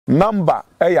number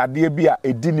ade bia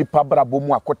edi nipa brabo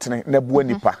mu akotene na bua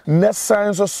nipa na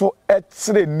san so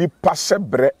etre nipa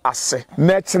shebre ase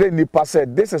na etre nipa say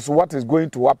this is what is going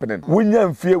to happen wonya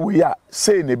mfie we a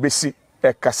say na besi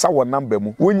kasa wo number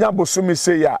mu wonya bosumi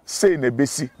say ya say na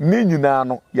besi ni nyina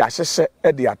no ya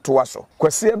hyehye de atoa so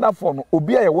kwase na fo no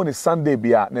obi a ye wo ne Sunday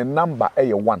bia ne number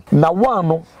eye 1 na 1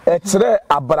 no etre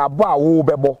abrabo a wo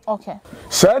bebo okay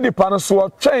say nipa no so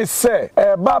twen say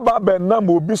baba ben na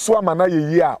mo obi so amana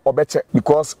ye yi a obeche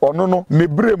because ono no ne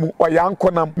bremu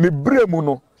oyankonam ne bremu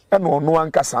no eno ono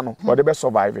ankasa no o de be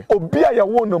survive obi a ye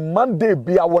wo no Monday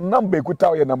bia wo number ekuta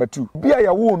o ye number 2 obi a ye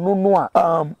wo no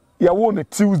a ye wo no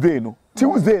Tuesday no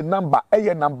Tuesday number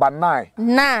number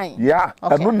 9 yeah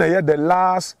okay. And no the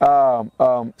last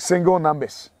single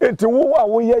numbers enti wo a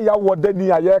wo ye ya wo dani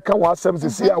a ye ka wa asem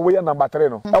sisi a wo ye number 3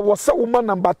 no e wo se wo ma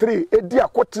number 3 edi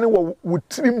akotene wo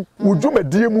tirim wo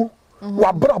dwumadie mu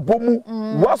wa brabo mu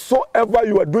whatsoever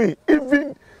you are doing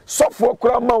even so for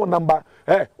krama number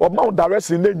o ma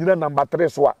direction na nyina number 3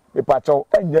 so a me pacho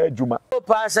enya adwuma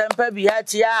Sempa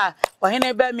biatia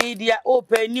Oheneba Media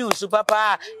open news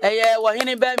papa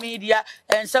Oheneba Media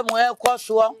and somewhere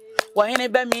koso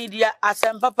Oheneba Media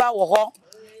asem papa wo ho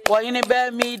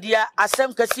Oheneba Media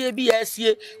asem kase bi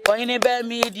asie Oheneba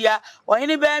Media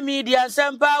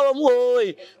sempa wo mu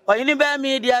oi Oheneba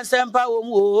Media sempa wo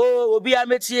mu obi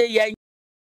ametie yen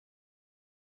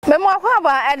Memo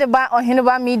akwaba edeba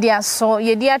Oheneba Media so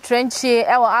yedi atrenchie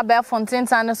ewo abe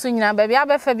fontinta no so nyina ba bia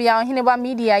befa bia Oheneba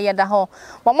Media yeda ho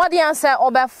bomodi anse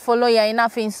obe follow ye na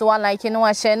fin so like no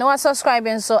wa share no wa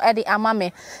subscribe so edi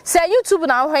amame say YouTube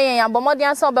na hwe ye bomodi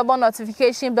anse obe bo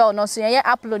notification bell no so ye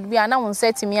upload bia na won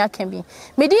set mi aka bi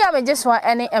media me just wa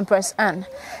any Empress Ann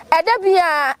eda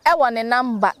bia ewo ne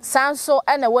number sanso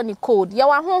ena woni code ye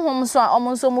wa honhom so a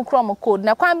omonso mu krom code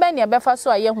na kwan ba ne befa so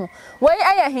a ye hu we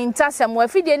aya hinta sem wa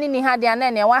fidi ni ha dia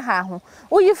na wa ha ho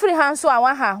uyi free han so a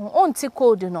wa ha ho onti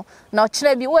code no na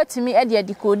okire bi watimi e dia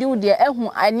di code wo dia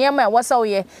ehu anema e wosa wo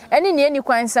ye eni ne eni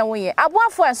kwansa wo ye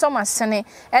aboafo e so masene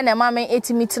e na mame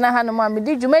etimi tina ha no mame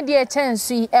di dwumadi e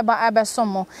chansu yi eba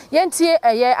abesomo yentie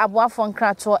eye aboafo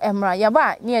nkrato emra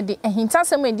yaba ne e di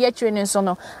ehintasem e di akire ne so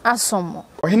no asomo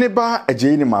Oheneba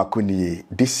ajeini makoni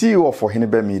the CEO of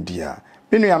Oheneba Media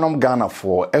Minu yanom Ghana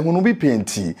for ehunu bi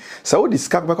penti sa wo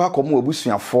diska beka akomo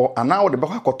abusuafo ana wo de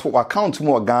beka akoto account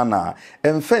mu Ghana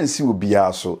emfansi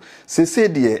obia so sese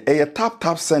de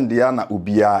tap send ya na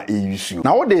obia eyusu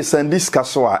na wo de send diska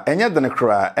so a enye de ne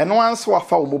kra eno anso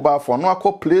afa wo mobile phone no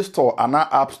akọ Play Store ana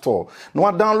App Store no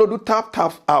wa download tap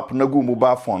app na go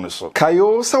mobile phone so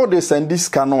kayo sa wo de send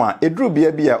diska no a edru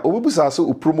bia obubusa so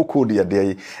o promo code ya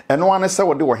de eno ane sa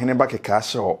wo de Oheneba keka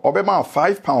show obema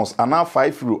 £5 ana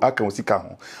 €5 aka osika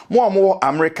Mo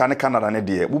America ne Canada ne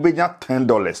de wubenya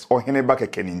 $10 Oheneba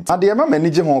kekeni ade ma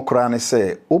manage ho kra ne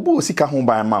se obo osika ho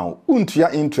ban ma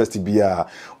untua interest bia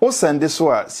o send so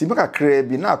a sibaka kra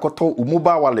bi na akoto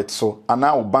mobile wallet so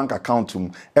ana o bank account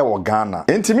e wo Ghana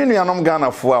entimi nuanom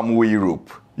Ghana fo am wo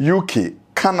Europe UK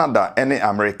Canada ene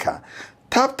America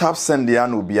tap send ya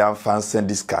no bia fan send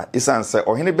diska isan se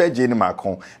Oheneba je ni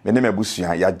makon me ne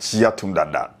mabusua ya gia tum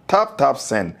dada tap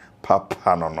send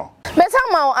papa no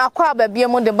Betama akwa babie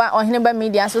mu de ba Oheneba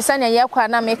Media so sane ye kwa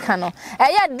na meka no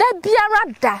eye da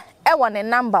biara da ewo ne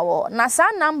number wo na sa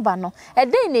number no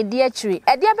den ne di akiri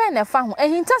de be ne fa ho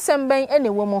ehintasem ben ene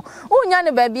wo mu unya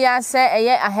ne babia se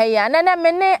eye aheya na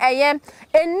mene eye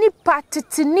enipa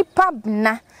titi nipa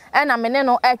bna ena mene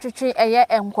no etwetwe eye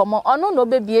enkomo ono no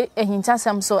bebie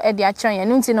ehintasem so de akyen ye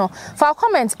nti no fa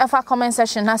comment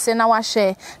section na se na wa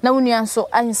share na wunua so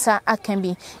ansa akan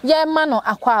bi ye ma no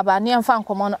akwaba ne mfa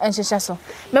nkomo no enhyehyɛ so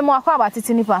memo akwaba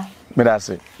titi nipa me da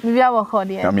se me bia wo kɔ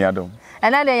de amiadom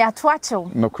ena de ya to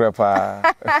achew no krepa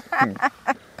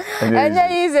enya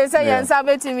yize say yansa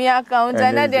betimi account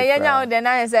ena de yenya wo de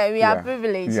na say we are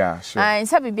privileged yeah sure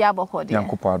nsa bibia bɔkɔ de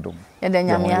yankopa adom ye de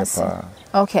nyame ase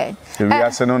okay we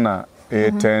ase no na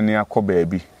etani akoba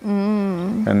bi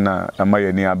na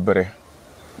amaye ni abre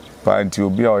pa nti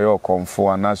obi a oye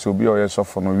okomfo ana so obi a oye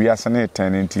sofo no wi ase na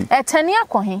etani nti etani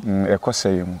akɔhe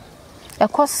ekɔsɛye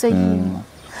mu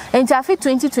enti afi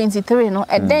 2023 no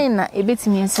eden na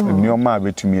ebetimi asi mu nyoma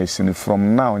betumi asi ni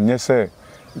from now nyese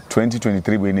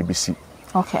 2023 we ne bisi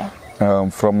okay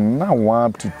from now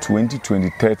up to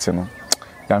 2030 no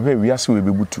ya hwe wi ase we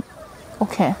bebutu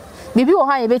okay bibi wo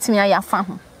ha ebetimi ayafa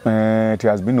ho it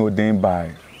has been ordained by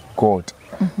God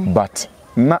but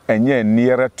na enye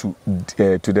nearer to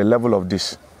the level of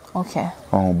this okay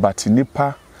but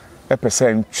nipa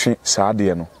epese ntwe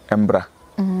saade no embra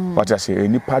what I say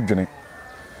nipa dwene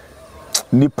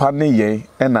nipa ne ye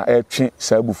na etwe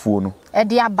sabufuo no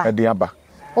edi aba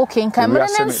Okay, camera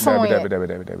and so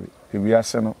we are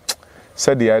saying,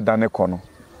 said the I done a corner.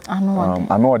 I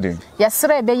know them. Yes,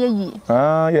 sir, be ye.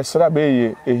 Yes, sir, be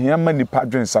a Yamani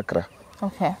Padrin Sacra.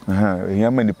 Okay.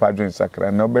 Yamani Padrin Sacra,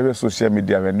 and no better social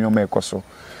media when you make so.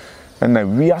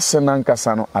 And we are saying,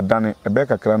 Cassano, I done it. A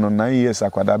Becca Crano 9 years,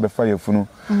 Aquada be fire funo.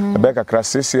 A Becca Crass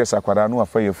 6 years, Aquadano, a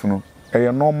fire funo.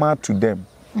 A normal to them.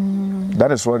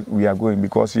 That is what we are going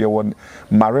because you want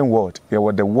marine world. You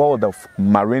want the world of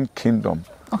marine kingdom.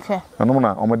 Okay. I know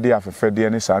na omo dey afefe dey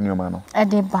any sanyo mano.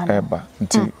 Eba.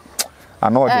 Nti.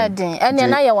 Ano dey. Ene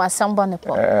na ye wasamba ne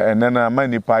po. Ene na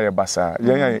mani pa ye basa.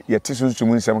 Ye ti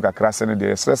sunsumu nsem kakra se ne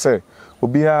dey. Stress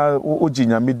obia oji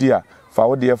nyame di a fa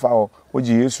wo dey fa wo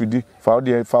oji Yesu di fa wo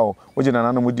dey fa wo oji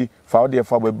nananom di fa wo dey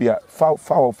fa ba bia fa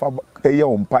eye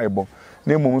wo mpaibo.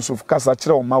 Na emu so kasa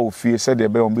kire o ma wo fie se de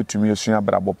be o betumi esua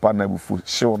brabo pa na bufu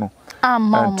hyew no.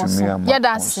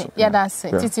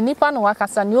 Yadase. Titi nipa no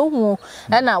wakasa ne ohu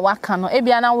na waka no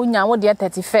ebia na wonya wo de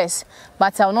 31st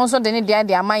but no so de ne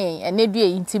de amayen ene due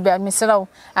yinti be meseraw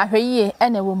ahweyi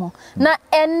ene wo mu na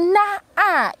enna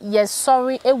a ye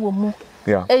sorry ewo mu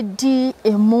edi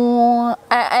emu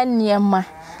eniema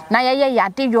na ye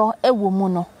yadeyo ewo mu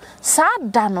no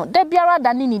sada no de biara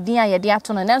da ne din a ye de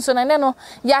ato no nenso ne no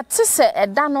ya te se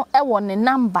eda no ewo ne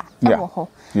number ewo ho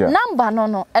number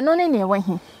no eno ne ne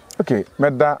wahi. Okay,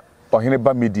 Meda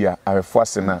Oheneba Media afefo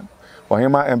asena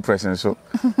Ohema impression so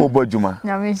obojuma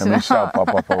na me sha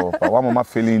papa wa mama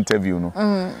feeling interview no.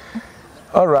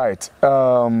 All right,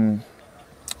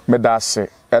 Meda say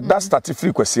that started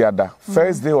free kwesi ada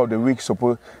first day of the week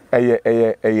suppose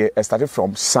started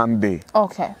from Sunday.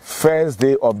 Okay, first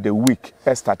day of the week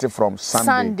started from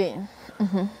Sunday.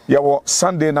 Yawo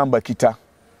Sunday number kita,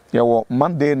 yawo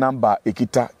Monday number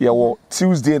ekita, yawo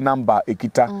Tuesday number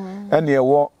ekita, and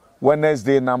yawo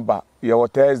Wednesday number, your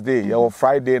Thursday, your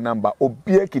Friday number,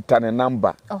 obie kita ne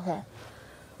number. Okay.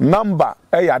 Number,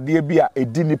 ade bia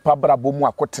edi nipa brabo mu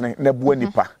akotene na bua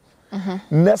nipa.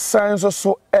 Ne sanso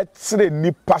so etre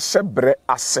nipa sebre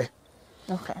ase.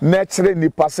 Okay. Ne etre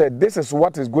nipa say this is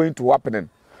what is going to happen.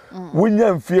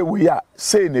 Wunya mfie we ya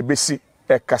say ne besi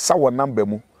e kasa wo number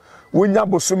mu. Wunya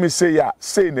bosumi say ya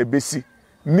say ne besi.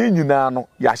 Ni nyina no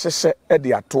ya hyehye e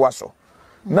de atoa so.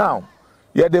 Now,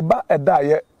 ye de ba eda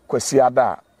ye kwasi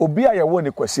ada obi a ye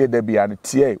woni kwasi da bia ne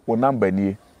tie wo number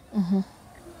nie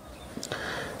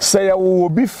say ya wo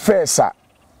obi first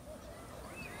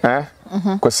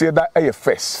kwasi da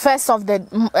first of the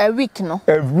week no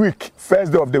a week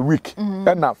first day of the week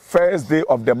and na first day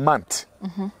of the month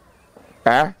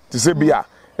to say bia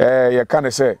you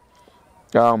can say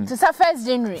to say 1st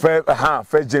January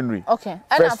 1st January okay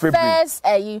and first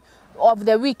of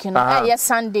the week no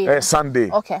Sunday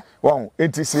Sunday okay wow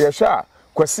it is ye sha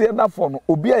kwasi da for no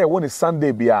obi a ye woni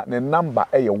Sunday bia ne number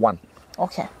 1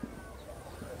 okay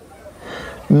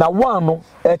na 1 no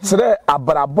etre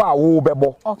abrabo a wo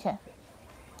bebo okay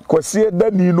kwasi da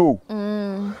ni no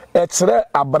etre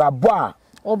abrabo a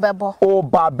o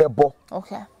ba bebo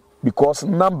okay because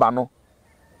number no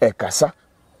ekasa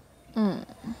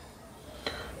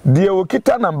die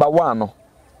okita number 1 no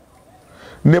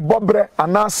ne bobre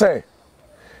anase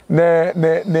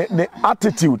ne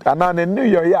attitude ana ne new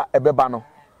year ya ebeba no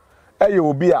eye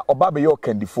obi a oba be yo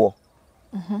candifo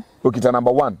okita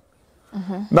number 1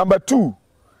 number 2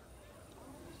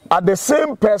 at the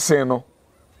same person no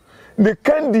ne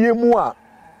candie mu a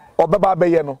obeba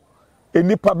be ye no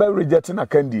enipa be reject na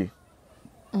candie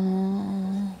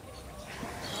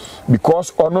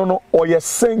because ono no oye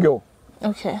single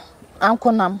okay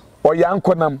ankonam oye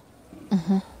ankonam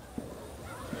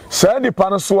say nipa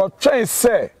no so twen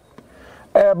say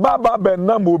baba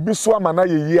benam obi so amana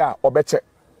yeyi a obeche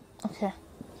okay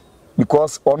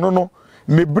because ono no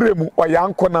ne bremu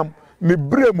oyankonam ne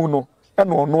bremu no e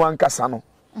no ono ankasa no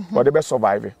o de be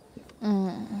survive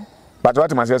but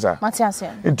what must say Matias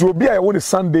into obi a won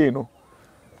Sunday no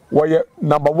woye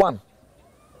number 1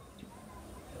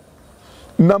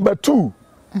 number 2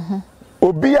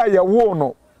 obi a ye wo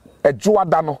no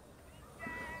ejoada no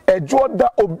ejoda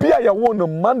obi a ye wo no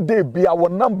Monday bia wo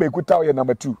number ekuta wo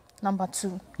number 2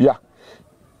 yeah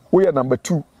we are number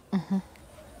 2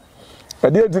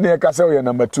 ade edi ne ka say we are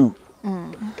number 2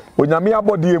 onyame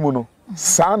abodie mu no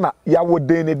sana ya wo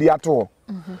den ne di ato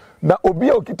na obi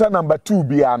a okita number 2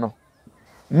 bia no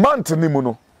month ni mu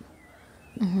no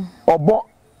obo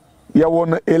ye wo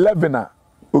no 11 a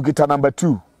okita number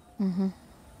 2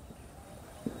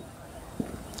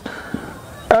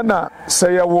 ana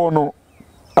say ye wo no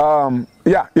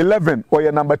 11 or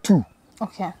your number 2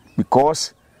 okay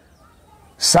because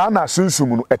sana sunsum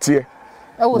no etie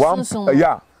one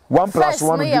 1 plus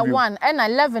 1 1 and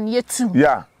 11 year 2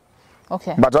 yeah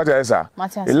Okay. But what is that?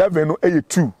 11 no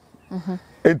 82.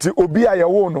 Enti obi a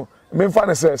yawo no me mfa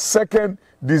ne say 2nd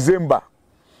December.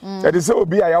 It is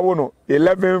obi a yawo no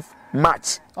 11th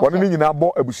March. One ni nyina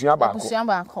bo abusua baako. Abusua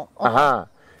baako. Aha.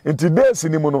 Enti days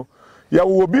ni mu no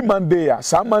yawo obi Monday ya,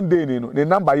 sa Monday ni no, the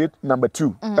number 8 number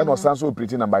 2 and osanso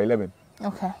operate number 11.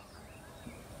 Okay.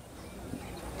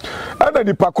 And then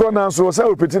the pakro na so say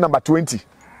operate number 20.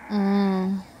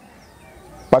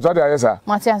 But what is that?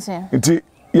 Matiase. Enti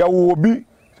yawo obi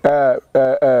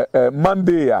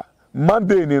Monday ya.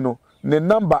 Monday ni no ne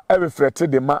number every frete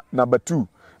de ma number 2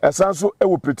 esanso e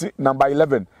wo pretty number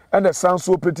 11 and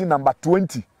esanso pretty number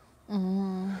 20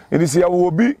 it is ya wo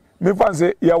bi me fan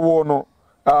say ya wo no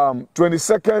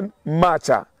 22nd March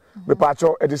me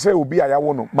pacho e dey say obi ya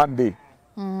wo no Monday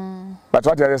but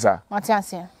what is that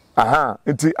Matiase aha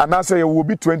it anase ya wo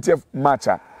bi 20th March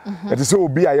it is say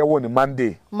obi ya wo no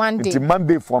Monday it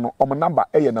Monday for no number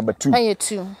number 2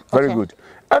 very okay. Good.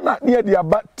 And near the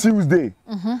about Tuesday.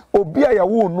 Obi a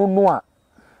yawo no a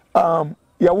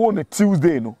yawo no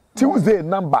Tuesday no. Tuesday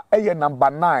number number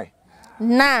 9.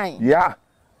 9. Yeah.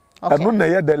 Okay. And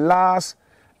no the last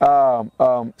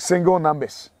single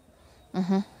numbers.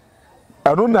 And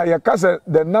no ya kase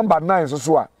the number 9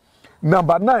 so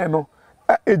number 9 no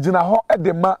ejina ho e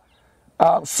de ma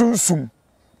sunsum.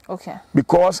 Okay.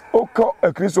 Because oko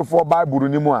a Christopher Bible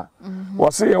ni mu a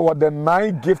was say what the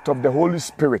 9 gift of the Holy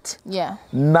Spirit. Yeah.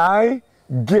 9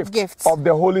 gifts of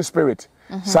the Holy Spirit.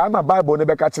 Sana Bible ne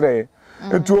beka kire.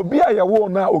 Nti obi a yawo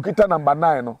na okita number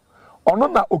 9 no. Ono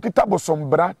na okita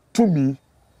bosombra to me.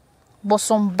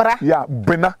 Bosombra. Yeah,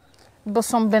 bena.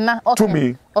 Bosombena. Okay. To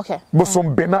me. Okay.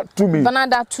 Bosombena to me.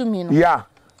 Banada to me no. Yeah.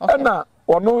 Okay. Ena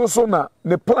ono so na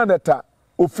ne planeta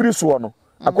ofiri so no.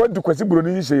 According to Kwesi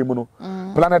Buroni Yisheye mu no.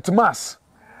 Planet Mars.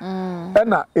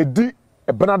 Ena edi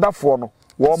benada fo no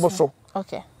wo mo so.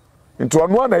 Okay. Into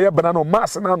ono na ye benano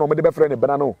Mars na no me de be frɛ ne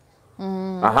benano.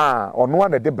 Aha, ono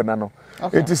na de benano.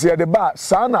 Enti se de ba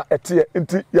sana ete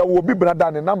enti ya wo bi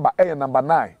benada ne number number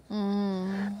 9.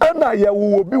 Ena ya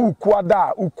wo bi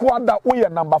ukuada wo ye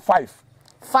number 5.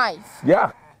 5.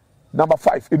 Yeah. Number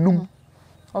 5 enum.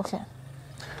 Okay.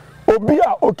 Obi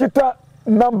a okita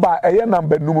number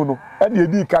number num no ene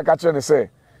edi ka kire ne se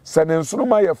ne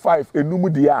nsoroma ye 5 enum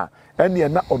dia ene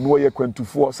na ono ye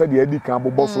kwantufo se de edi kan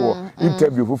bobo so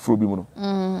interview foforo bi mu no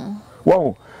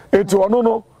wow eto ono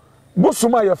no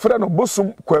bosuma ye frɛ no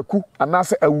bosum kwaku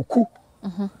anase awuku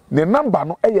ne number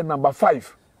no number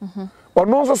 5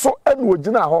 ono nso so ene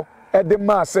ogina ho de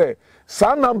ma se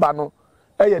sa number no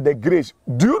the grace.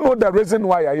 Do you know the reason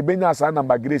why I benya sa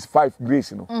number grace 5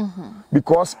 grace no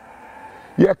because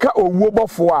ye ka owuo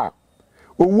bofo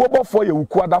ye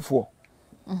wukuadafo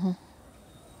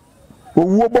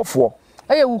owuo bofo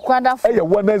ye wukuadafo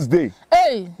Wednesday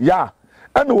yeah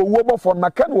and owuo bofo na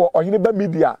kan wo Oheneba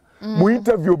Media mu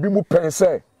interview bi mu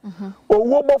pense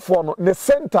owuo bofo no ne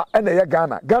center ene ye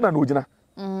Ghana na ogina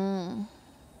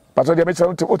but so dey make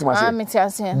sure to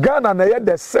Ghana na ye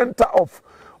the center of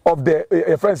the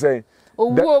your friend say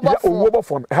owuo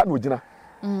bofo ha na ogina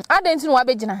Adentin wa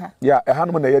begina ha. Yeah,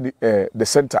 Hanum na the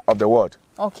center of the world.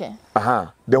 Okay.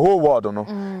 The whole world, no.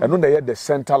 And no na the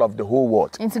center of the whole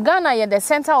world. In Ghana ye the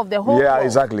center of the whole world. Yeah,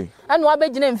 exactly. And wa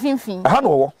begina mfimfin.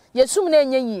 Hanu ye sum na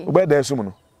enye yi. Obe da sum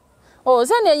no. Oh,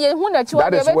 say na ye hu na chi wa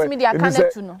be betimi dia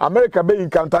connect no. America be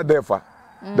encounter death.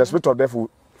 The spirit of death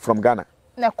from Ghana.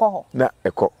 Na ekọ ho. Na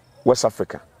ekọ West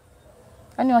Africa.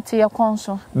 Ani ote ye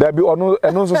konso. There be ono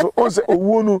eno so on say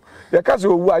owu nu ye ka say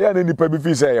owu aya na nipa bi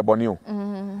fi say ye bone o.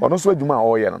 Ono so adwuma a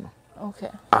o ye no. Okay.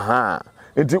 Aha.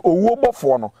 Enti owu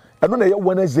bofo no eno na ye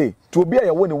Wednesday. To obi a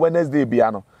ye woni Wednesday bia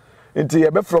no. Enti ye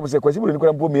be from say Kwesi Buroni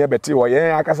kwara mpo me ye beti o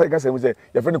ye akasa mu say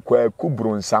ye fe ne kwaku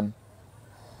bronsam.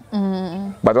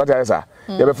 But what I say?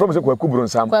 Ye be from say kwaku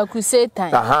bronsam. Kwaku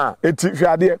Satan. Aha. Enti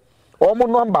hwade omo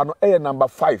number no number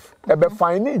 5. E be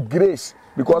find grace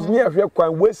because me ahwe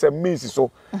kwan ways and means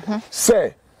so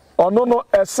say ono no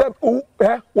except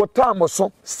what time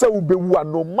so say we be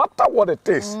no matter what it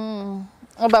is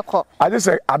obako I just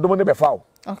say adomo ne be fa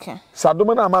okay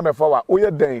sadomo na ma me fa wa oye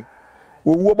den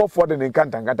owu obofo de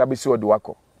nkanta be si odi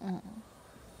wako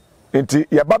enti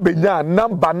ya ba benya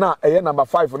number na number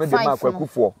 5 no de ma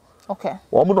kwakufo okay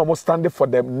omo no mo stand for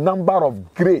the number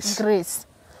of grace.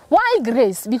 Why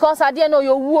grace? Because I didn't know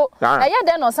your wo. I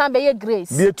had no some be grace.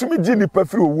 The to me gini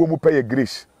perfect wo mu pay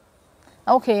grace.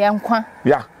 Okay, yankwa.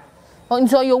 Yeah.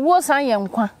 Onjo your wo san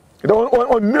yankwa.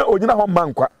 Ogina ho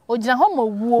mankwa. Ogina ho ma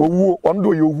wo. Wo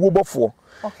ondo your wo bofo.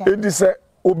 Okay. It is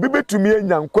obi betumi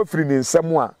anyankwa firi ne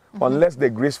nsem a unless the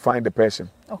grace find the person.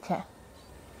 Okay.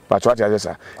 But what I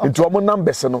say into omo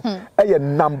numbers no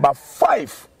number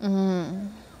 5.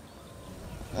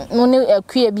 no ne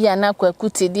akua bi ana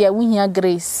kwakuti dia wo hia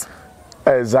grace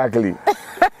exactly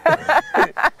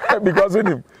because in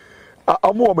him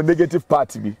I'm a negative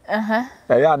part bi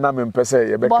yeah na me mpese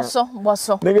ye beka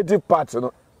boso negative part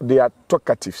no they are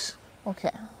talkatives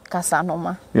okay kasa no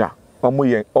ma yeah omo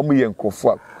ye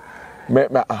nkofo me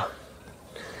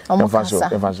omo kasa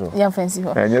ya fancy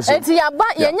ho enti ya ba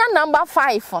ye nya number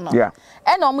 5 no yeah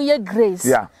e na omo ye grace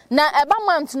yeah na eba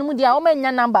month no mu dia omo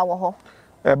nya number wo ho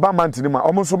eba month ni ma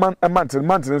omo so month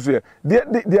no so ye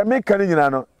they make kan nyina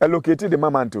no allocate the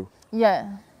month yeah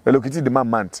allocate the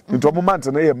month into omo month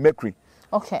no ye mercury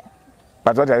okay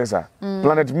but what is that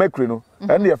planet mercury no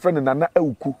and your friend na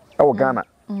awuku e wo Ghana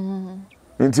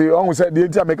nti on say the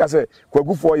enti make say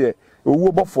kwagufo ye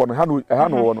owo bofo no ha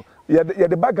no wo no ye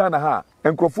de ba Ghana ha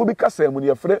enkrofo bi kasa mu ne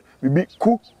yefre bibi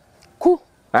ku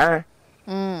the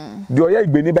oya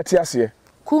igbeni beti ase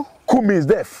ku means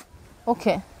death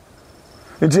okay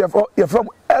nti you from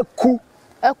eku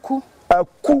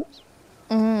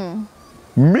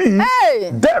means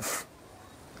death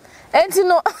enti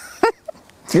no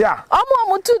yeah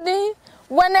omo tu ni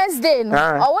Wednesday no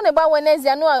o won ba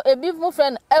Wednesday no ebi mu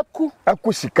friend eku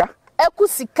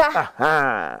sika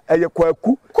eye kwa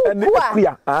eku ene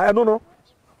ekuya no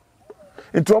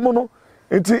nti omo no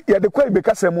nti ye de kwa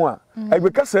ibekasemu a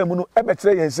ibekasemu no ebe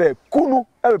kire yen say kunu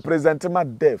ebe present ma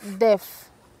death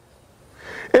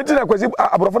nti na kwasi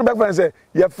abrofo no be friend say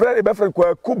ye friend ebe friend kwa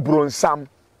eku bronsam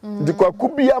nti kwa eku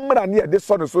bia mra ne ye de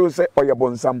so no so say oye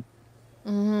bonsam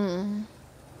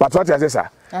but what you say sir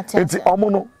nti omo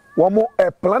no womo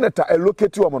a planet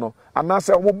allocate omo no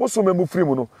anase omo boso memu free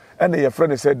mu no and your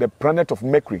friend said the planet of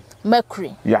mercury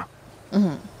yeah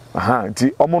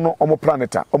nti omo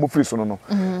planet omo free so no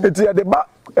nti ya de ba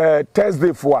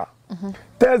Thursday for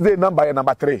Thursday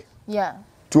number 3 yeah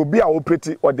to be a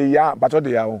operate or the year but what the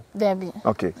year there be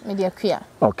okay media queer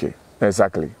okay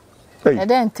exactly hey and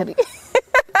then 3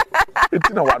 it's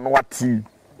na one what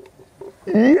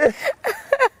yeah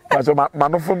pacho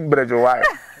manofo brejo why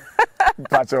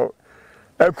pacho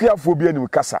akuafobia ni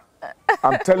kasa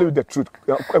I'm telling you the truth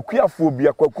akuafobia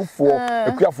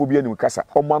akuafobia ni kasa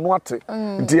omano ate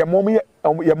nti ye mom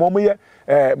ye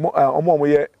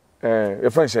ye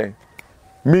friend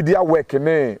media work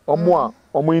ne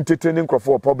omo entertaining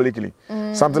crowd publicly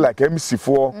something like MC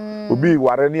for obi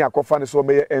ware ni akofa ne so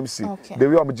me MC the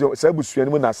way omo say busuani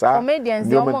mu na sa comedians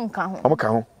dey omo nka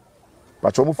ho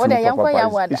pacho omo free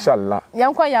papa inshallah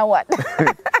yankwa ya wad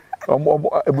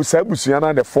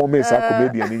busuana the form is a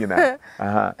comedian ni nyina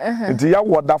nti ya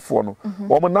wodafo no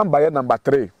omo number ye number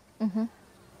 3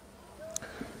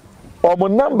 omo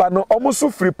number no omo so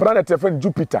free planet friend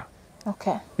Jupiter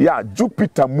okay yeah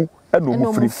Jupiter mu eno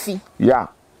mu free yeah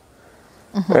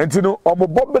enti no omo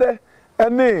bobre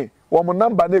ene omo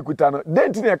number na ekuta no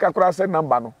denti na kakura say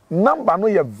number no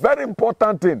ye very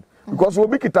important thing because we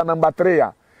be kita number 3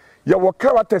 ya ye wo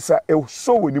characters a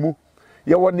so woni mu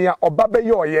ye wo ne obabe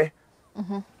ye oye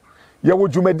ye wo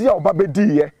dwumadi a obabe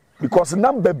di ye because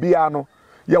number bia no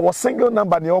ye wo single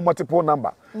number ne o multiple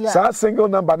number sa single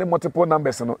number ne multiple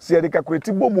numbers no se ye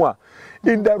calculate bomu a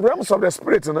in the realms of the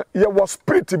spirit no ye wo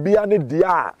spirit bia ne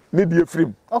dia ne die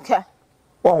frame okay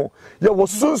oh ye wo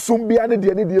sunsum bia ne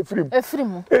die efrim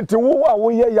enti wo a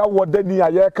wo ye ya wo dani a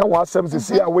ye ka wo asem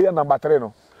sisi a wo ye number 3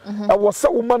 no e wo se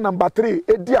wo ma number 3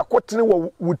 edi akotene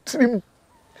wo tirim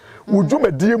wo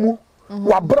dwumadie mu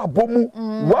wa brabo mu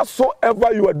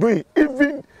whatsoever you are doing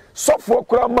even so for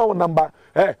krama number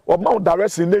or mount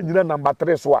direction na nyina number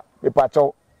 3 so a me pa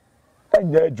chaw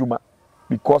enya adwuma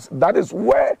because that is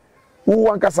where who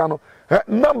wan kasa no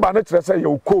number na kire say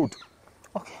your code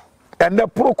okay and the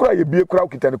procura ye bie kura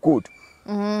ukita ne code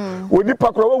oni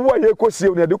pa kura wo ye kosie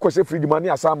oni de kosie free money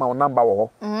asama o number wo ho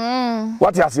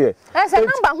what you say say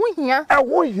number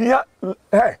ho hia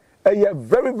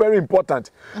very very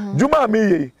important juma me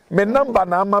ye me number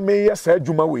na ama me ye sa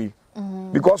juma we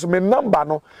because me number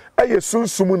no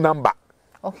sunsumu number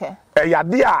okay ya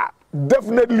dia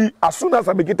definitely as soon as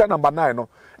I make it number 9 no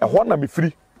ho na me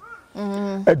free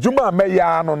juma me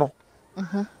ya no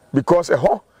because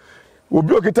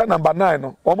obi okita number 9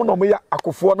 no omo no me ya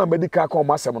akofo na medical ka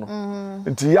omo asem no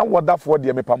nti ya wodafo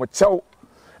de me pam chew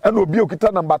and obi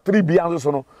okita number 3 bia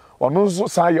nso no ono nso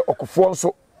sa ye okofo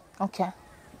nso okay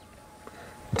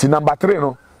nti number 3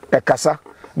 no kasa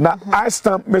na I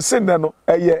stamp me send no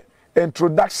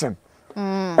introduction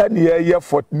and ye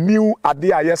for new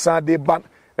ade ayesan de ban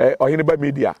Oheneba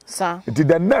Media nti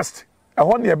the next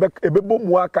ho ne ebebo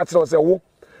mu aka kire say wo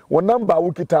number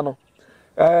wo kita no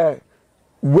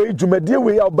we dwumadie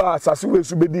we ya ba asase we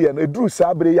su bedi ya no eduru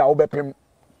sabre ya wo bepem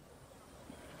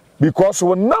because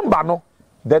wo number no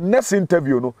the next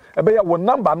interview no ebe ya wo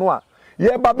number no a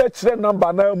ye ba be kire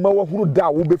number na ma wo huru da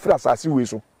wo be fira asase we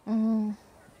so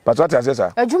but what I say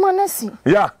sir adwuma na si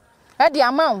yeah e di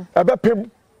amount e be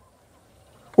pem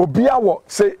obi awo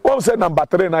say o say number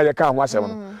 3 na ye kan ho asem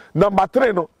no number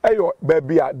 3 no eyo ba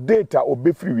bia data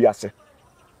obi free wi ase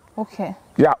okay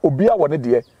yeah obi awo ne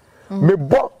de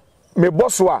me bo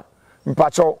so a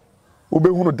mpacho obi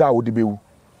huru da wo de bewu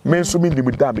me nso me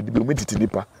nim da me de bewu me titi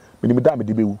nipa me nim da me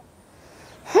de bewu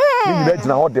ni na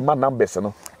gina ho de ma numbers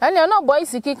no and no boy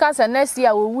siki kasa next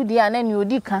year wo wudi an na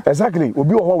odi kan exactly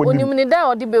obi wo ho wo nim ni da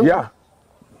odi bewu yeah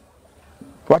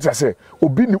what I say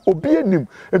obi enim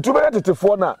entu be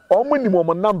tetefo na omo nim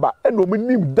omo number e na omo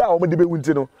nim da omo de bewu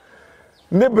nti no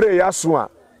ne bre ya so a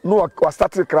no wa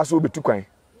start class obetu kwan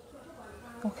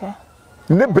okay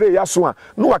ne bre ya so a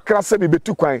no wa class be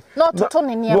betu kwan no toto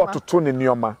ne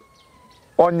nioma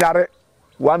onyare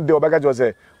one day obega jo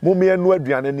say mummy enu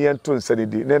aduane ne ento nsane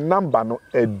di ne number no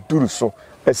eduru so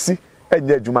asi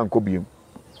enya adwuma nkobiem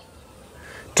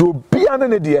to bia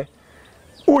ne de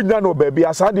unya no baby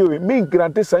asade we me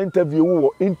grant sa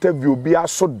interview bia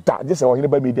so da je say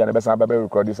Oheneba Media na be sa ba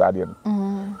record this ade no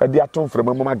e de aton frem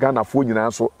mama Ghana fo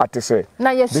nyina so atese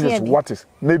this is what is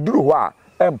na duru ho a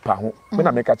empa ho me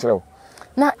na me ka kire ho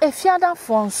na efiada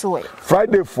fo nso e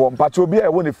Friday fo mpacho bia e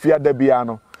wo ne fiada bia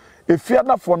no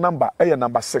efiada fo number e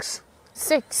number 6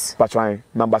 Patwai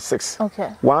number 6 okay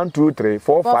 1 2 3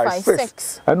 4 5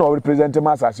 6 and no represent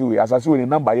asase we ni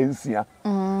number yensia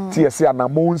ti yesi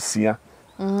anamon nsia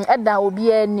eda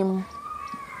obi anim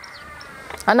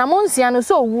anamon nsia no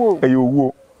so owu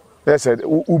owu said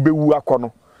ubewu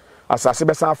akono asase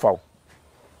be san fawo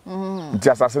ti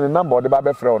asase ni number ode ba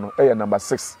be frɛ no number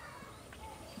 6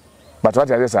 but what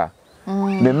is that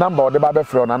ni number ode ba be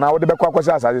frɛ no na ode be kwa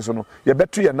kwasa asase so no ye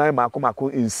betu ye nan mako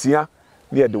nsia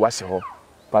ne de wase ho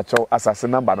pacho asase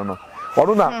number no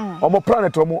ono na omo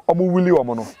planet omo wili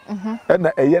omo no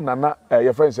na eye nana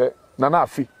ye friend say nana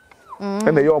afi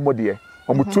na ye omo de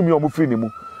omo tumi omo free ni mu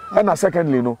na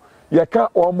secondly no ye ka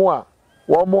omo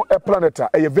a planet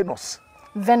a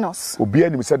Venus obi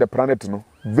anim say the planet no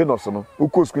Venus no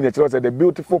uko screen e say the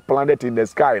beautiful planet in the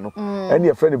sky no and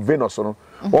your friend Venus no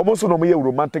omo so no me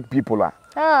romantic people a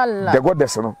the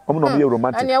goddess no omo no me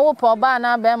romantic and ye wo po ba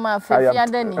na be ma fafia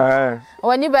dani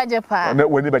wani beje pa na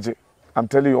wani beje I'm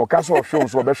telling you okaso of show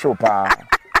so be show pa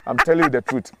I'm telling you the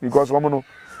truth because omo no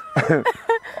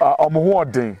omo ho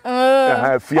odin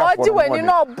fia for oji wani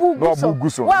no bugu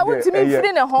so wa wutimi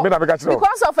free ne ho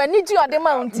because of any ji odin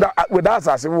mount with that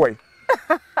as way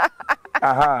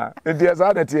aha it is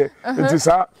that here it is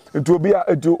it will be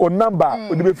to on number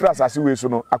odi be free asase we so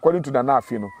no according to the na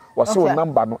afi no was so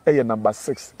number no number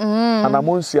 6 and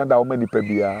amonsia da ho mani pa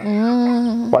bia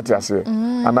what you say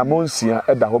and amonsia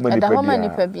da ho mani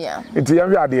pa bia it yan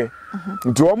wi ade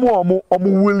it omo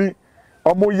wuli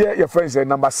omo ye friends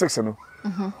number 6 no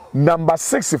number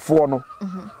 64 no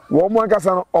wo mo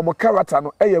ankasa no omo character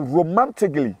no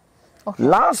romantically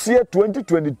last year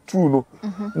 2022 no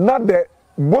na the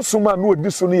bosuma no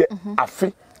odi so no ye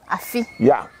afi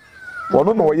yeah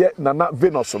wono no ye nana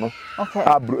Venus no okay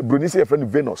brunisi ye friend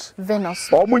Venus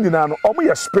omo nyina no omo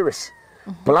ye spirits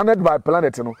planet by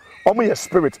planet no omo ye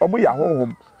spirit omo ye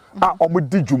honhom omo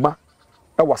di djuma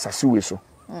e wasase we so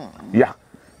yeah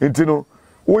enti no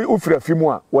we ufira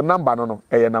fimu a wo number no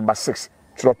number 6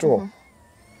 troto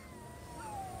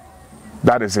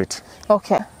that is it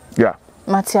okay yeah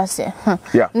Matiase.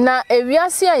 Yeah. Na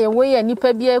ewiase a yewe ye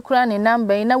nipa bia ekura ne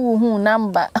number na wo hu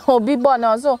number. Obi bo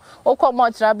na so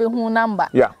okomo kira be hu number.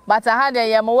 Yeah. But I had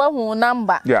ye mo hu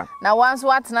number. Yeah. Na once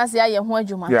what na se ye hu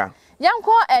adwuma. Yeah.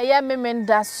 Yanko eye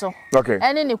memenda so. Okay.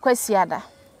 Ene ne kwasiada.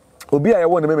 Obi a ye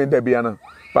wo ne memenda bia na.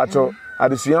 Pacho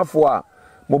adesuafo a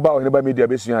mobile Oheneba Media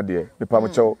be sua de. Me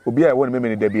pamocho obi a ye wo ne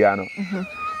memenda bia no.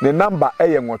 Ne number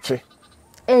eye nwotwe.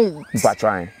 8.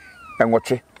 Patran.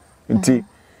 Enwotwe. Nti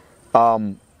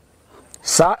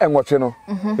sa enwotwe no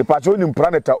the pacho ni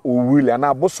planeta owili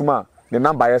na bosuma the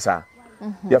number yesa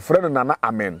your friend nana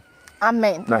amen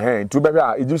na he to be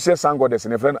a Egyptian sun goddess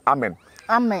ne friend amen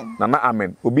nana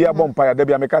amen obi abompa ya da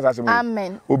bia meka sa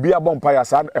amen obi abompa ya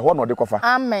sa eho no de kofa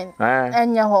amen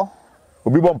enye ho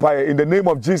obi bompa in the name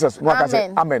of Jesus no aka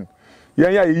say amen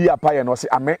yen ya yi apa ya no say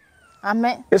amen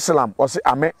Islam o say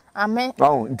amen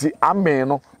oh nti amen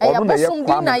no onu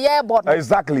na ye kwa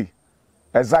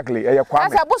exactly e kwa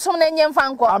asa bosom na enye mfa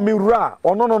nko amira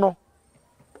ono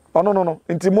no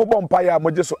nti mo bompa ya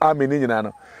mo jeso amen nyina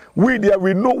no we there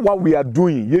we know what we are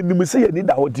doing ye nim say ye need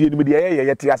da hodi nim de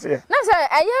ye te ase na say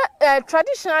aye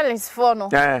traditionalist for no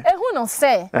ehu no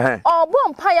say o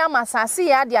bompa ya masase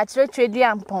ya de akire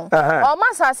twedua mpon o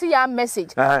masase ya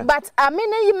message but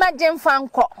amene yi maje mfa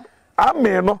nko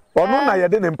amen no ono na ye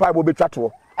de ne mpa bo betwa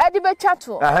to edi betwa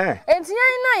to enti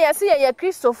yan na ye se ye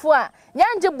Christopher a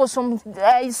yanje bosom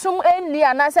sum enni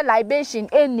anase libation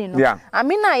enni no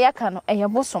amina ye ka no eye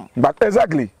bosom but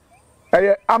exactly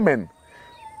amen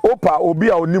opa obi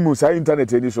a onimu sa internet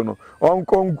eni so no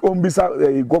on bisa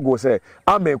Google say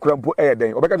amen krampo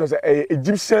den obeka to say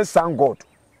Egyptian sun god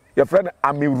your friend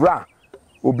Amira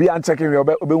obi an checking we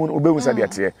obe say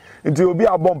de nti obi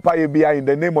a bompa ye bia in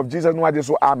the name of Jesus no ade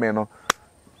so amen no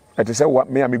ete say what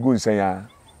me amigu nsan ya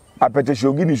apete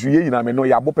shogi ni suye yina me no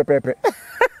ya bo pepepe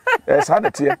sa na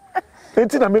tie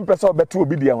nti na me pesa obeto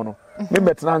obi dia ho no me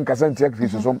metena nkasa ntia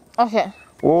Kristo so okay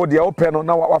oh dia open no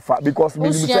na wafa because me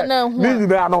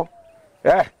nyina no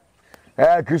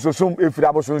Kristo so efiri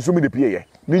abosonso me de pie ye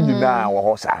ni nyina wo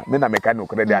ho sa me na meka no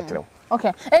kre de atrem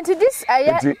okay and this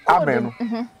nti amen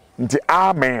nti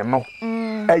amen no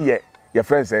your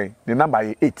friend say the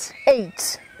number is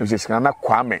 8 which is kana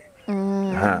kwame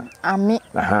Ami.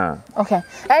 Okay.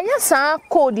 Yes,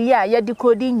 code ya di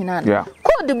code nyina. Yeah.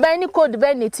 Code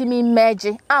ben ni timi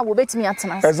merge. Wo betimi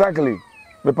atena. Exactly.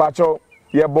 Me pacho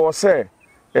ye bo say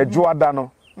ejuada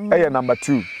no number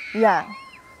 2. Yeah.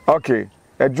 Okay.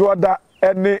 Ejuada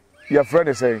any your friend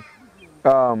is saying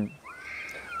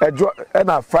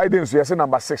na Friday so you say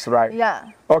number 6, right? Yeah.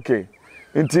 Okay.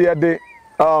 Inti ye de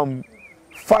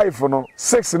 5 no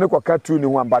 6 ne kwaka 2 ni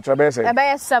ho ambacho be say. E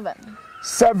be 7.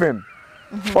 7.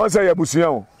 On say ya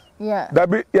busuan. Yeah. That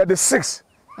be ya the 6.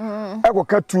 Eko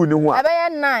ka 2 ni ho a. E be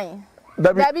 9.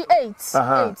 That be 8.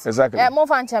 8. Exactly. Mo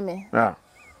fancha me. Yeah.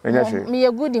 Enya she. Me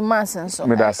ye good in maths so.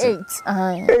 8.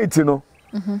 8 no.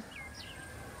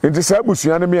 Inti say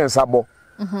busuan ne me ensabo.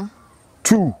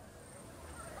 2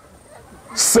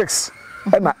 6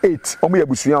 na 8. Omo ya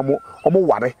busuan mo, omo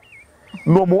ware.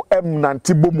 No mo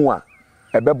nanti bomu a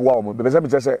ebeboa omo. Be say me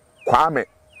say Kwame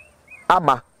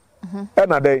ama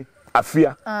na dey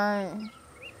afia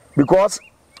because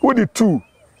with the 2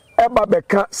 eba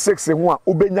beka 6 ho a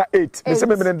ubenya 8 me say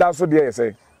me ndan so dey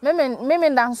say me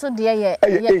ndan so dey ye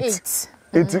 8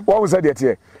 enti what was that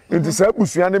there enti say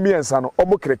busuan ne me ensa no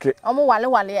omo kreke omo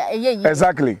wale ye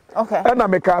exactly okay na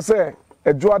me ka say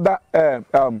ejuada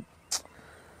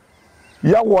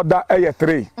ya woda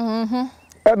 3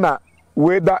 na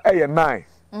weda 9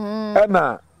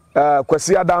 na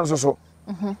kwasi adanso so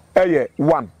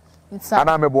 1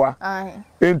 ana meboa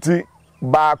enti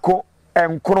baako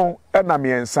enkron na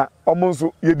miensa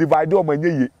omonso ye divide o manye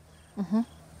ye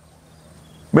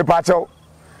me pacho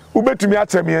ubetumi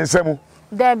ache miensa mu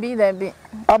debi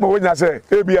ama wonya se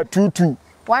ebi a 2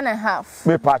 1.5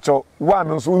 me pacho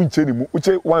 1 nso unche ni mu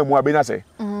uche 1 mu abenya se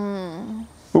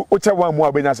uche 1 mu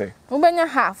abenya se ubenya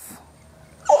half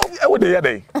wo de ye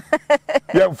dey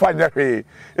ye mfanya hwe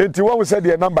enti wo said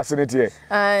the numbers in it here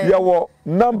ye wo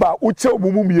number uche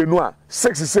omumu mienu a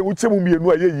 6 say uche mu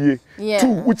mienu a ye yie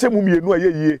 2 uche mu mienu a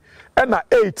ye yie na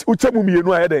 8 uche mu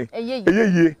mienu a ye dey ye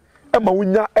yie e ma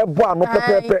wunya ebo ano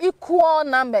pepepe equal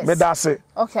numbers me da se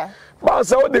okay ba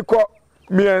say wo de ko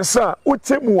miensa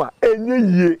uche mu a enye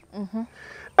yie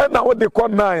na wo de ko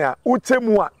 9 a uche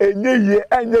mu a enye yie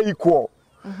enye equal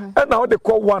na wo de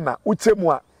ko 1 a uche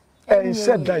mu a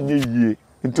said that ye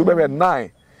into maybe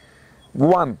 9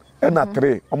 1 and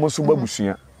 3 almost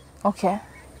babusia okay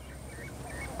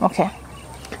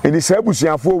and this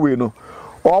babusia for we no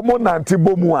omo nanti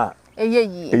bomu a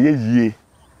eyeye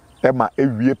e ma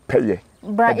ewie peye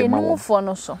bra enumfo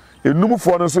no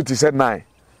so ti said 9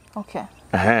 okay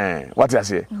what you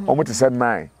say omo ti said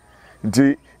 9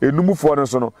 nti enumfo no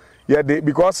so no yeah they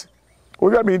because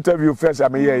we got me interview first I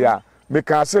mean yeah me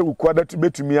can say we kwada to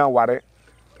betumi aware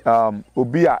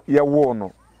obi a ye wo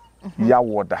no ya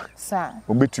woda sa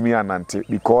obetumi anante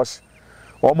because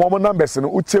omo numbers no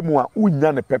uchemu a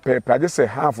unya ne pepepe age say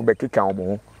half be keka omo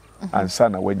ho ansa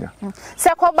na wanya se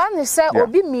koba ne se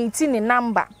obi meet ni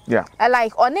number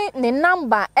like oni ne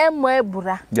number emo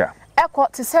ebura eko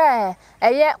ti se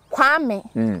eye Kwame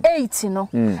 8 no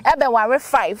ebe ware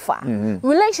 5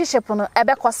 relationship no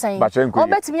ebe kosen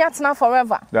obetumi atena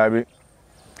forever dabi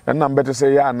and number to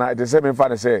say ya na it say me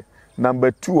fa say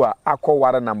number 2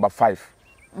 akọwara number 5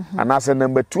 and I say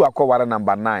number 2 akọwara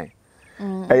number 9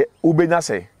 ubenya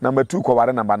say number 2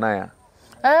 kọwara number 9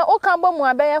 o kan bo mu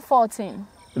abeye 14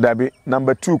 dabi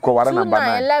number 2 kọwara number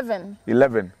 9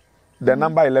 11 the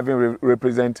number 11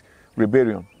 represent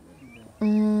rebellion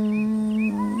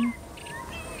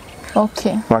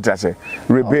okay what I say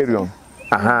rebellion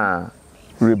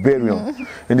rebellion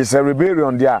and this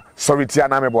rebellion there sorry tia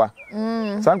na meboa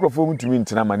sankrofo mutumi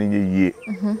ntina mane yeye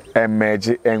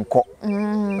emerge enko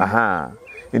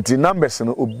nti numbers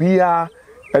no obia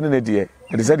ene ne de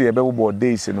e say de be bo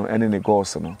days no ene ne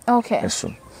goals no okay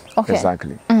eso Okay.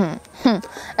 Exactly.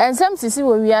 And some sisi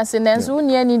we are saying and so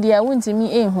near ni dia wuntimi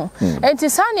ehu. Enti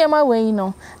sa niam we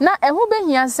no. Na ehu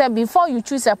behia say before you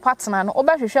choose a partner no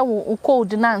obehwehwe wo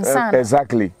code na ansa.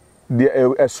 Exactly.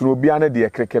 The esuro bia na de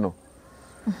kreke no.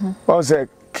 On say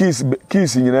keys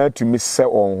nyina to me say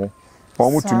on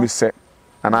ho to me say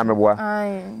ana meboa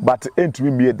but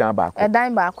entumi mie dan baako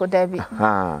dan baako da bi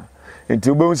enti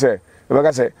obo say e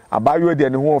beka say abayo de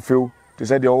ne ho ofew to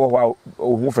say de wo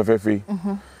ho fefefe e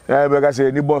beka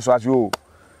say ni boss ase o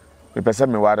me pese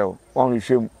me ware o on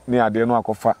hwehwem ni ade no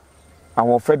akofa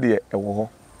awon fe de e wo ho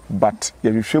but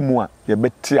ye hwehwemu a ye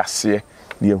beti ase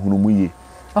na ye hunu mu ye.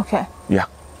 Okay. Yeah.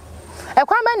 E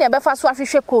kwa ma ne be fa so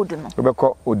ahwehwe code no e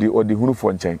beko odi hunu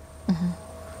fo nchen.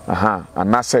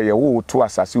 And say ye wo to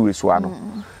asase we so ano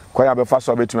kwa ya be fa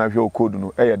so betumi ahwe code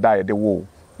no e ye da ye de wo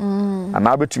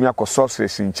ana betumi akọ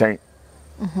sorceress nchen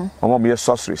omo me ye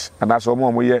sorceress ana so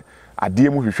omo ye ade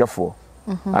mu hwehwefo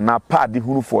ana pa ade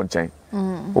hunu fo nchen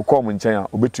o ko mo nchen a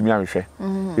obetumi ahwehwe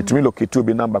etumi locate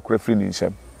obi number kura free ni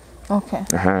nsem. Okay.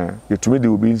 Etumi de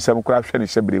obi nsem kura hwe ni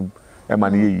shebrem e ma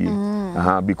ne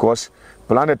ye because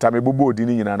planet amebubu odi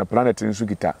ni nyina na planet nsu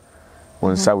kita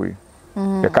on sawe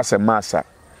ye ka se masa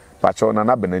pacho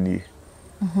na benani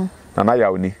na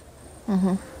yauni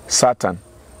Saturn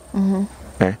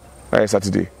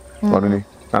Saturday ononi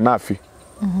na afi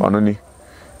ononi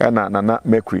na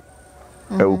Mercury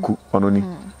euku ononi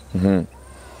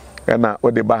na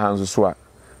ode ba hanzo so a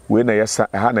we na yesa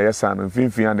ha na yesa no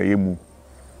mfimfin na yemu.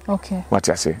 Okay. What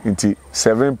you say? Inti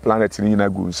 7 planets in na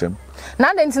go nsem.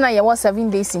 Now then tina you 7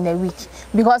 days in a week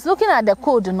because looking at the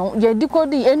code no you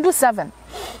decode endu 7.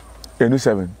 Endu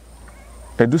 7.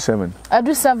 Edu 7.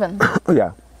 Edu 7.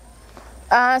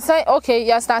 Yeah. Say okay,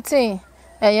 you're starting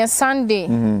Sunday,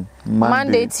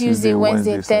 Monday, Tuesday,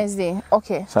 Wednesday, Thursday.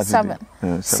 Okay, Saturday.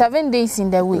 7. 7 days in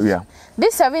the week. Yeah.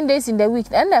 These 7 days in the week,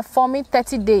 and they're forming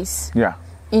 30 days. Yeah.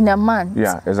 In a month.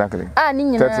 Yeah, exactly.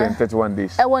 30 and 31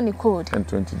 days. I want the code. And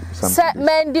 20 something. Say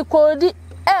men the code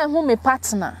who me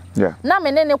partner. Yeah. Na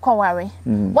me ne kwa ware.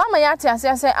 Wa ma ya tia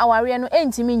say aware no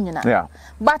entimi nyina. Yeah.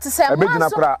 But say man so ebegina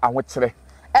kra ahokere.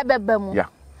 Ebeba mu. Yeah.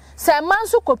 Say man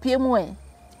so kopie mu e.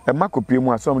 E ma kopie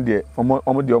mu asom de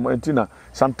omo entina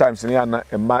sometimes ne na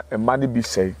e ma ne bi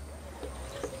say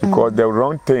because the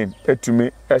wrong thing to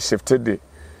me shifted the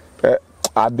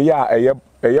ade a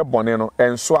eye bone no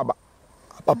enso aba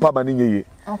papa ba ne yeye.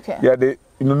 Okay. Yeah, the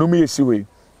nunumi yesi we.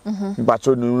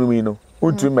 Bacho nunumi no.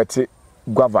 Untu mete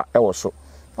guava e wo so.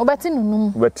 Obeti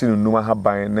nunum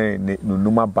haban ne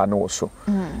nunuma ba ne wo so.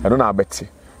 Eno na abeti.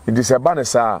 Ndi se ba ne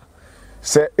sa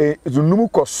se nunum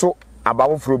koso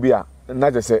abawo fro bi a na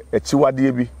je se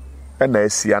echiwade bi e na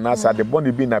asi ana sa de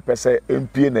boni bi na pese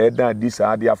empie na edan adi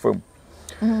sa ade afam.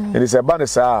 Ndi se ba ne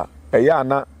sa eya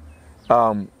na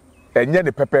enye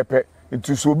ne pepepe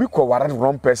into so be ko wara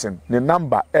wrong person the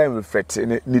number reflect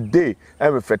ni day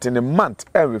reflect ni month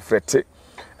reflect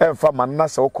fa manna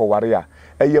se ko ware a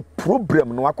eye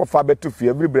problem no akofa beto fi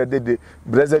every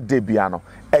blessed day bia no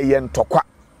eye ntokwa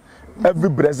every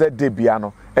blessed day bia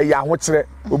no eye ahokere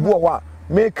obi wo a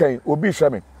me kan obi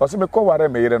hwe me o se me ko ware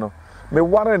me yire no me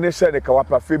ware ne hye ne ka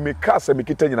wapa fe me ka se me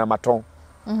kita nyina maton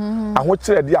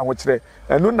ahokere di ahokere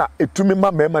enu na etumi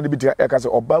ma mema ne bi e ka se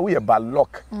oba we ye ba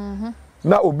lock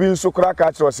na obi nso kra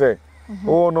ka kire se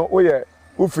o no oye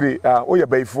ufiri oye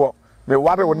baifo me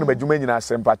ware won na madwuma nyina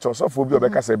asempa cho so fo bi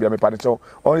obeka se bia me pade cho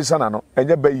on sana no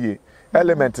enye baye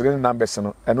element in numbers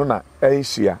no eno na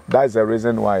ehia that is the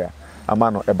reason why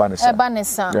amano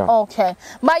ebanesa okay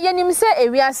ma yenim se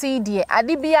ewiase die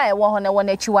ade bia e wo ho na wo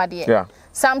na chiwade yeah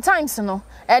sometimes no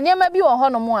enema bi wo ho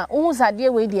no mo a unhusade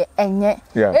we die enye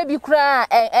ebi kura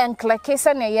enclick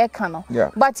se na ye ka no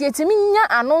but yetimi nya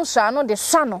anonso ano de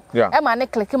swa no e ma ne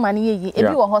click ma ne yeyi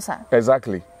ebi wo ho sa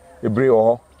exactly ebre wo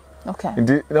ho okay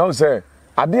ndi now say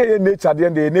ade ye nature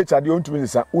de nature de ontumi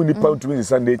nsa unipa ontumi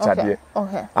nsa nature de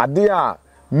okay ade a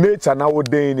nature na wo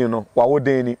den ni no wa wo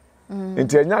den ni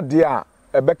nti enya de a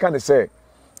ebeka ne say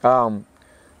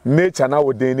nature na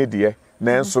wo den ni de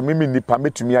na enso mimi nipa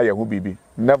metumi aye ho bibi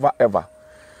never ever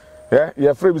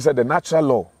your friend said the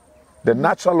natural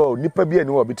law nipa bi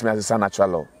ani wo bitumi asesa natural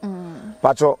law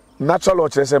pacho natural law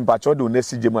chere say pacho de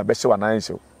onesi jemu abehye wa nan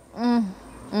hyew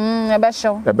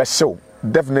ebehyew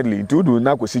definitely to do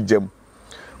na kosi jemu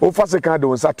o fa se kan de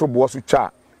onsa to bo so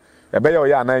twa ebeye o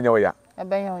ya nan nya o ya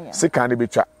se kan ne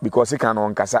betwa because se kan no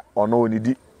nkasa ono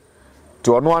onidi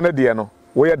to ono ane de no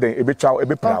wo ye den ebetwa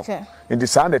ebepra in the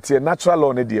sanity natural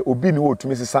law ne de obi ni wo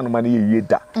tumi sesa no ma ne ye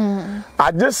da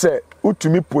I just say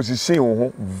utumi position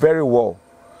wo very well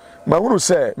ma hunu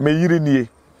say me yiri nie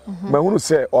ma hunu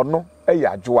say ono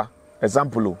eya adwoa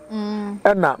example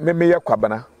o na me ye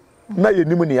kwabana na ye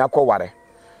nimu ne yakɔware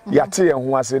yate ye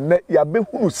ho ase na ya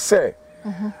behunu sɛ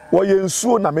wo ye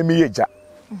nsuo na meme yeja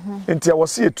enti ya wo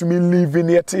se etumi live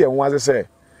ne yate ye ho ase sɛ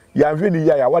ya hwe ni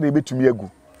ya wade betumi agu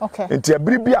okay enti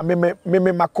abiri bi a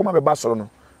meme makoma beba soro no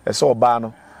ɛsɛ oba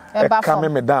no ka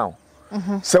meme down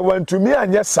sɛ wantumi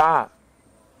anye saa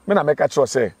me na meka kyerɛ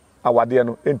sɛ awade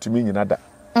no entumi nyina da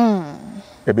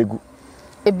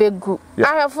ebegu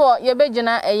ahefo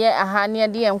yebegyina eye ahane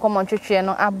de enkomo twetwe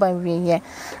no aba wiye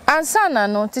ansana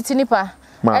no titinipa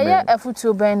eye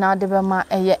afutuo ben na de bema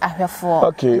eye ahefo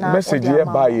okay message ye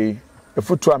ba ye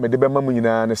afutuo am de bema mu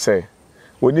nyina ne se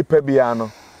onipa bia no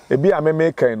ebi a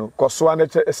meme kan no koso an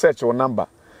search wo number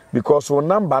because wo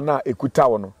number na ekuta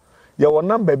wo no ye wo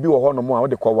number bi wo hono mu a wo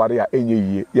de kware a enye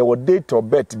yie ye wo date of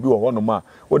birth bi wo hono mu a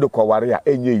wo de kware a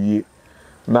enye yie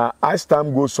na as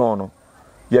time goes on no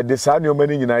ye de sa nyoma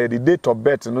ni nyina ye de date of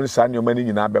birth no sa nyoma ni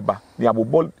nyina beba ni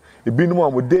abobol ebinum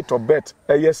am date of birth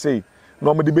eye say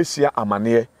no mo de behia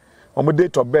amane o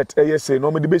date of birth eye say no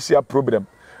mo de behia problem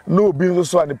no obi nso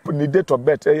so ni date of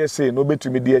birth eye say no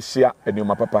betumi de ahia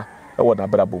enuma papa e wo na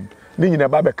brabom ni nyina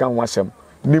ba be kan ho asem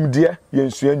nimde ye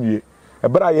nsu anwie e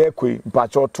bra ye ekoi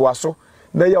mpacho to aso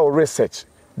na ye research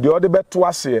de o de beto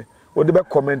ase o de be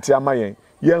comment amayen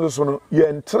ye nso so no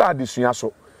ye ntra de sua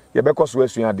so ye be koso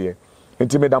asua de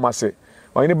enti medamase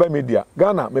Oheneba Media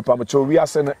Ghana me pamcho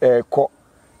wiase no ekọ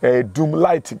doom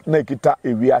light na kita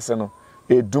ewiase no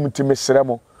doom timi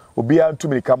sremo obi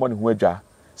antumi ka mo ne ho adwa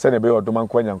se na be odom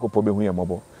anko nyankopɔ be hu ye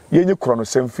mobo yenyi kro no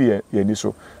semfi ye ni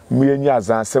so mu yenyi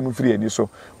azan semfiri ye ni so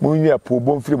mu yenyi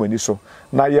apobom firi mani so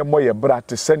na ye mo ye bra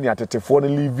te sani atetefo no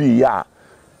livi ya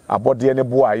abode ne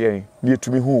boa ye ni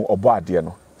etumi hu obo ade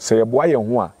no se ye boa ye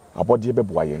ho a abode be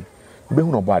boa ye be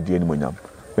hu no obo ade ni monyam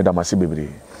medamase bebre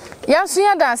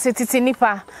Yansuya da setiti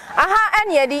nipa aha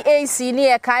ene yedi AC ni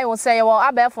e kai wo se ye wo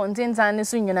abefo ntintan ne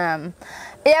so nyina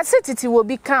e setiti wo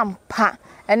bi kampa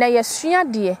ene yesua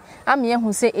de am ye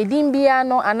hu se edin bia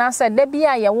no anasa da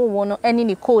bia ye wo no ene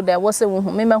ni code wo se wo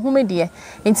hu me mahu de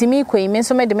ntimi kwai me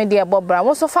so me de ebobra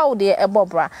wo so fa wo de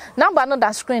ebobra number no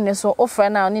da screen ne so ofra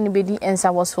na oni ni bedi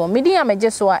ensa wo so me di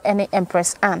amaje so a ene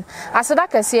Empress Ann aseda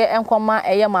kase enkoma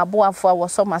eye maboafo a wo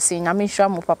so mase nyame hwa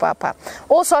mo papa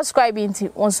o subscribe nti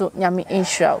wonso nyame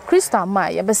insha Crystal ma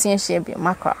ye besia hye bi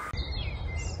makra.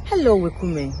 Hello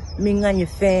wekume minganye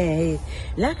fe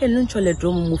like nunchole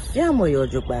drum mu fiamo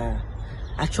yojoba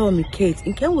acho mi Kate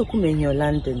in ken wekume in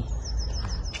London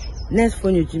next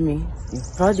phone you Jimmy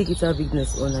proud digital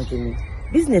business owner Jimmy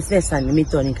business less and me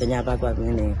turn in Kenya bagwa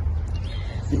ngene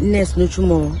next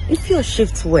nuchumo if your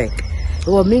shift work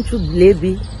or mean to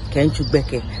lebi can you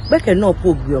beke no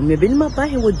pogio me be ni ma ba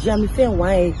he wo jia mi fe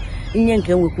wan nyen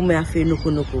ken wekume afi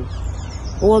noko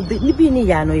or bi ni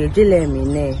ya no ye jele mi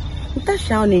ne nta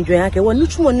shaun enjoy ake wo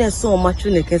nuchumo ne so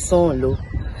machu ne ke so lo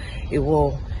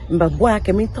ewo mbabo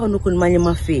ake mi ta onukun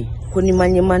manyema fe ko ni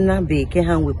manyema na be ke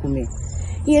han wekume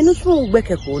ye nuchumo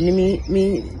gbeke ko ni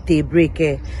mi te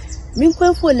break mi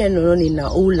kwenfo ne no ni na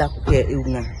ola ke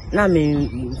euna na me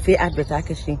fe advert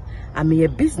akeshi am ye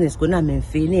business ko na me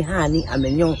fe ni ha ni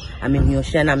amenyo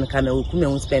share na me ka me wekume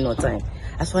won spend no time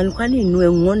aswan kwani nu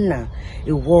enwonna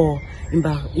ewo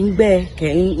mba ingbe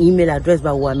ke email address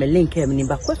ba wa me link em ni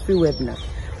ba kwa free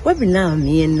webinar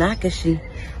me na kashi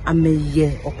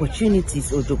ameye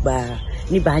opportunities ojogba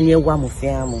ni ba anye wa mo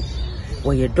fiamo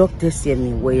wo ye doctors ye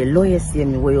mi wo ye lawyers ye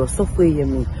mi wo ye software ye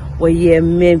mi wo ye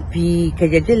MP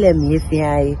kejele mi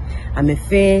fiai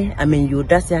amefe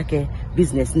amenyodasi ake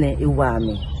business ne ewa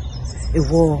me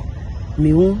ewo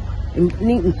mi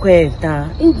ni nkwe ta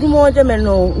ndimo je me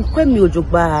no nkwe mi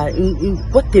ojogba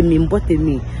mbote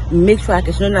mi make sure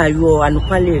ake na yo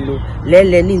anukwale lo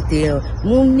lele ni nte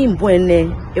mu ni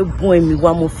mbone ebon mi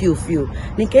wa mo fio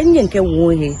ni kenye nke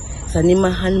wo he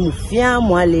sanima han mu fia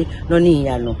mo ale no ni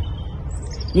ya no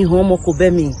ni homo ko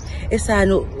be mi esa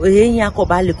no ehia ko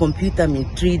ba le computer mi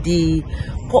 3D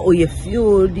ko oye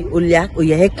fio di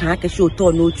oye he kan ake show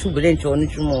to no chubele ncho no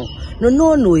chumo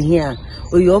no here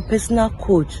or your personal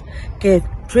coach ke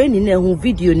training na hu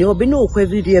video ni obi no kwa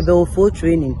video be for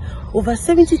training over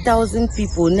 70,000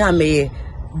 people na me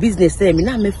business me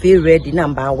na me feel ready na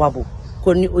mba wabo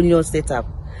ko ni on your setup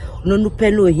no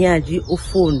pelo here ji o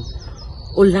phone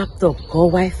o laptop ko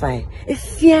wifi e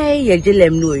fia ye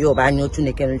jelem no yo ba anyo tu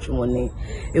ne kenu chumone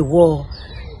e wo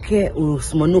ke o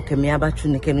smono ke me aba tu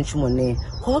ne kenu chumone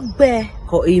ko gbe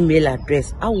ko email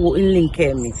address awo link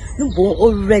me no bo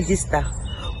o register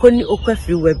koni okwa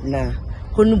free webinar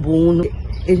koni bo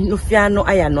no fiano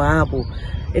aya no abo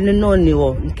ene no ni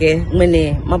wo nke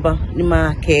mene maba ni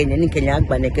ma Kenya ni Kenya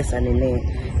agba ne kesa ne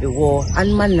wo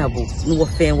anmanabo no wo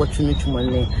fen wo tunu tumo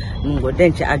ne ngo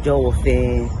denche ajo wo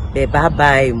fen be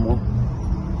bye mo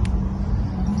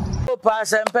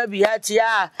Pasempa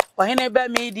biatia Oheneba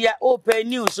Media open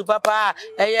news papa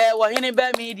Oheneba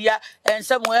Media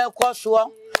ensem we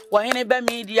kwaso Oheneba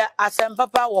Media asem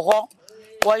papa wo ho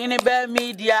Oheneba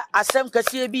Media asem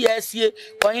kase bi asie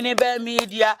Oheneba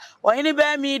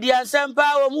Media asem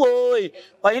pa wo mu oi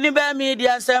Oheneba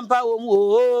Media asem pa wo mu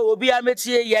obi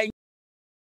ametie yen